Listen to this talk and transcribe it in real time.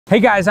Hey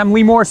guys, I'm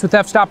Lee Morris with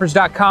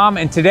Fstoppers.com,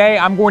 and today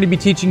I'm going to be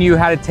teaching you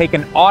how to take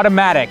an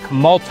automatic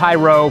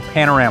multi-row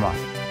panorama.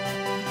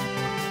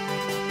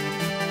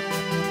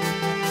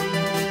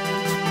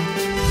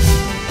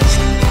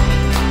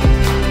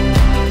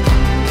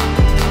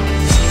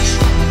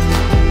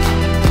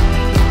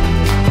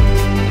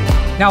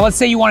 Now let's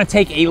say you want to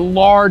take a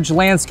large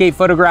landscape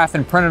photograph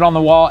and print it on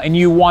the wall, and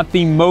you want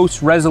the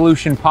most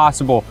resolution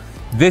possible.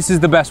 This is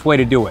the best way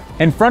to do it.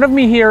 In front of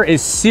me here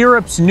is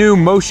Syrp's new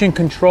motion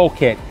control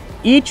kit.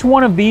 Each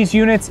one of these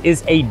units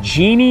is a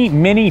Genie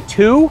Mini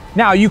II.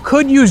 Now you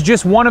could use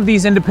just one of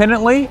these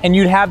independently and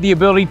you'd have the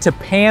ability to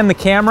pan the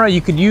camera.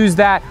 You could use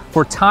that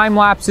for time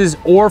lapses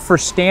or for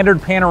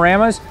standard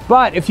panoramas.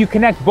 But if you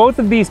connect both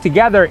of these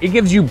together, it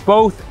gives you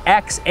both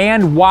X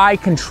and Y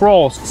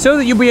controls so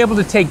that you'll be able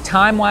to take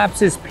time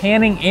lapses,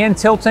 panning and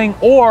tilting,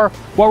 or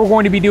what we're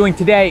going to be doing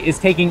today is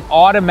taking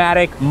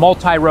automatic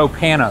multi-row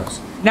panos.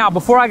 Now,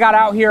 before I got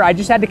out here, I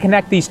just had to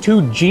connect these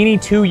two Genie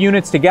 2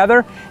 units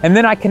together, and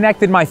then I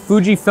connected my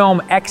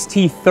Fujifilm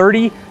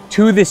X-T30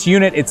 to this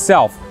unit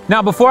itself.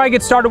 Now, before I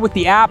get started with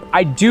the app,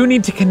 I do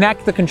need to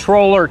connect the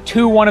controller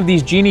to one of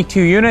these Genie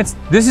 2 units.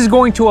 This is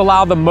going to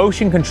allow the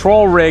motion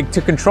control rig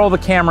to control the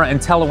camera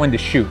and tell it when to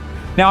shoot.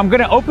 Now, I'm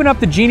gonna open up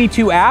the Genie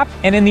 2 app,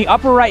 and in the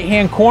upper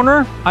right-hand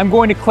corner, I'm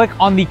going to click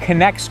on the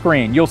connect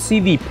screen. You'll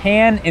see the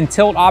pan and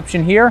tilt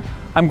option here.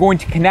 I'm going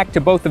to connect to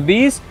both of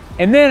these.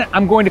 And then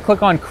I'm going to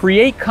click on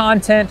Create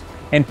Content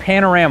and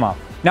Panorama.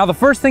 Now the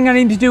first thing I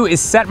need to do is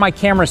set my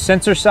camera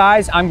sensor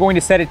size. I'm going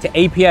to set it to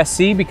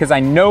APS-C because I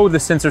know the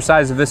sensor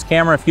size of this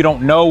camera. If you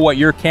don't know what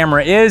your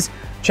camera is,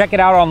 check it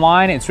out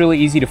online. It's really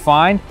easy to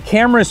find.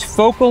 Camera's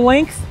focal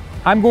length,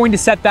 I'm going to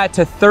set that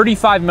to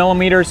 35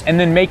 millimeters and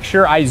then make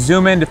sure I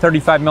zoom in to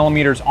 35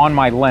 millimeters on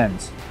my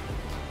lens.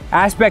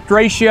 Aspect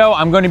ratio,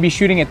 I'm going to be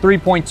shooting at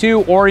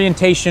 3.2,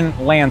 orientation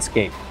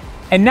landscape.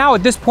 And now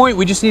at this point,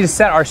 we just need to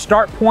set our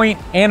start point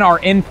and our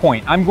end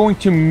point. I'm going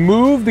to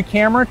move the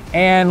camera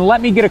and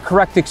let me get a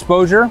correct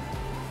exposure.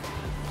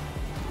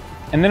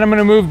 And then I'm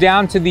gonna move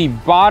down to the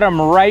bottom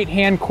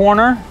right-hand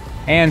corner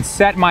and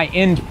set my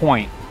end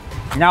point.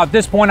 Now at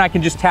this point, I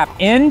can just tap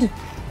end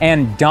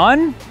and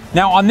done.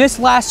 Now on this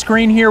last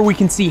screen here, we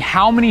can see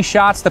how many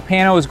shots the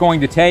pano is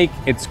going to take.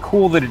 It's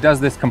cool that it does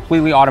this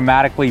completely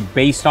automatically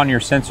based on your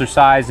sensor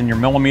size and your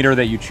millimeter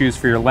that you choose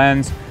for your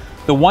lens.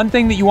 The one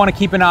thing that you want to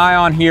keep an eye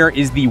on here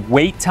is the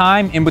wait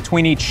time in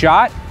between each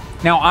shot.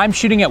 Now I'm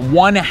shooting at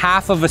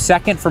 1/2 of a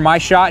second for my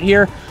shot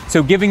here,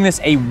 so giving this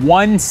a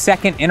 1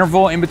 second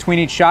interval in between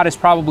each shot is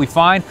probably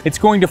fine. It's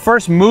going to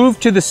first move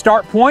to the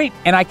start point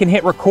and I can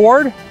hit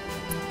record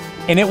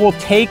and it will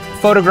take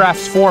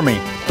photographs for me.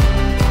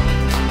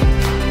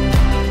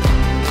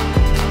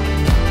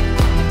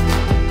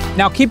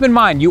 Now keep in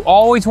mind, you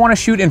always want to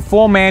shoot in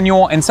full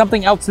manual, and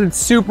something else that's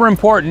super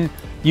important,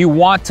 you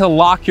want to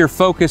lock your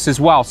focus as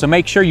well. So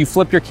make sure you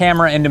flip your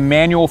camera into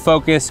manual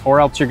focus or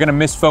else you're gonna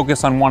miss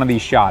focus on one of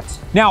these shots.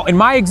 Now, in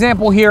my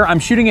example here, I'm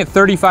shooting at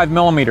 35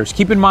 millimeters.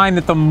 Keep in mind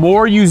that the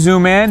more you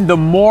zoom in, the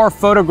more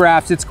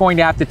photographs it's going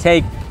to have to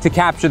take to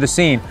capture the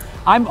scene.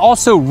 I'm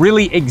also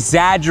really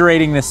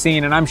exaggerating the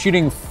scene and I'm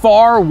shooting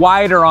far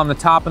wider on the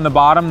top and the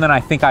bottom than I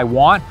think I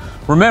want.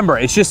 Remember,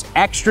 it's just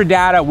extra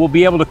data. We'll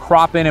be able to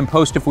crop in and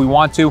post if we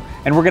want to,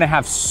 and we're gonna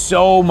have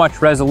so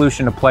much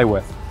resolution to play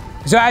with.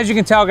 So as you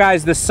can tell,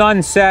 guys, the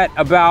sun set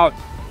about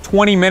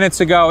 20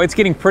 minutes ago. It's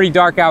getting pretty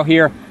dark out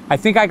here. I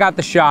think I got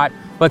the shot.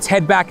 Let's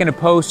head back into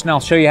post and I'll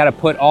show you how to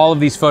put all of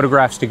these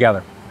photographs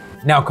together.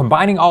 Now,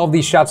 combining all of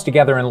these shots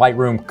together in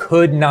Lightroom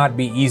could not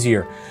be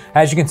easier.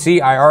 As you can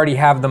see, I already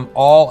have them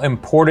all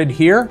imported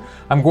here.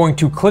 I'm going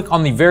to click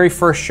on the very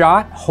first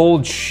shot,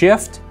 hold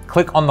Shift,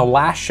 click on the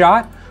last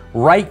shot,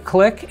 right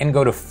click and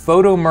go to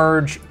Photo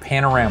Merge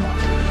Panorama.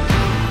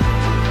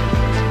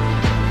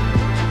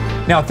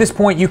 Now at this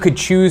point, you could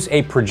choose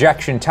a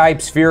projection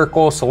type,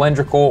 spherical,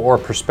 cylindrical, or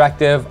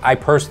perspective. I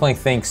personally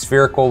think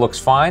spherical looks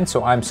fine,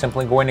 so I'm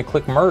simply going to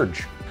click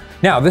merge.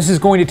 Now this is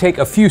going to take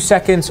a few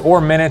seconds or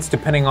minutes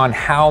depending on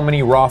how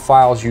many raw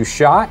files you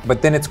shot,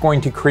 but then it's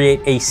going to create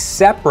a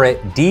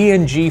separate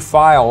DNG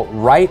file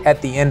right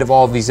at the end of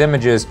all of these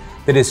images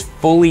that is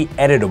fully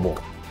editable.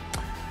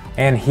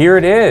 And here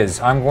it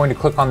is. I'm going to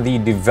click on the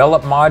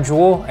develop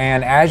module,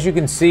 and as you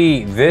can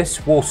see,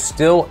 this will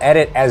still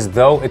edit as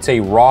though it's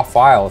a raw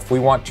file. If we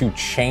want to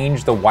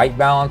change the white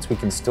balance, we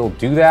can still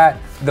do that.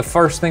 The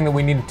first thing that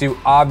we need to do,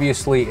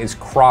 obviously, is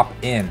crop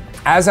in.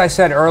 As I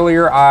said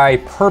earlier, I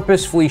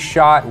purposefully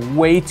shot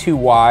way too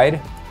wide,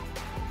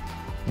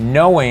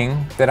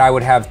 knowing that I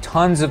would have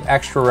tons of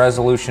extra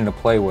resolution to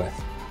play with.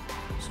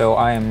 So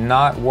I am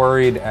not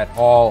worried at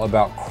all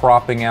about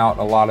cropping out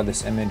a lot of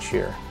this image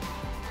here.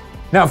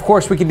 Now, of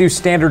course, we can do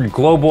standard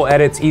global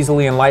edits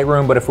easily in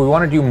Lightroom, but if we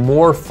want to do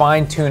more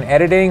fine-tune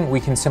editing, we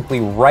can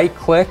simply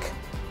right-click,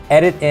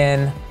 edit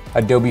in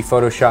Adobe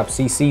Photoshop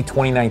CC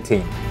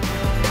 2019.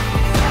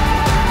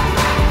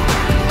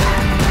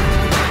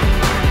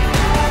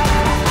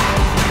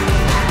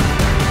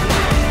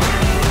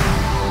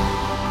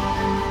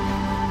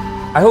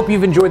 I hope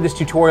you've enjoyed this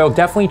tutorial.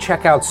 Definitely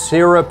check out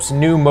Syrp's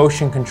new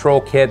motion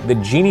control kit. The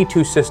Genie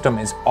 2 system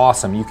is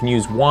awesome. You can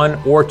use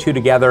one or two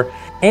together.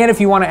 And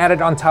if you want to add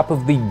it on top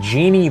of the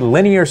Genie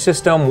linear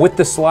system with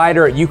the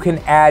slider, you can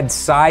add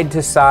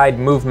side-to-side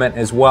movement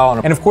as well.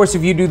 And of course,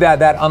 if you do that,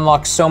 that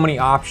unlocks so many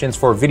options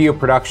for video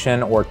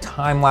production or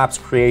time-lapse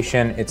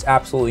creation. It's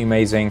absolutely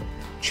amazing.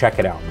 Check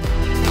it out.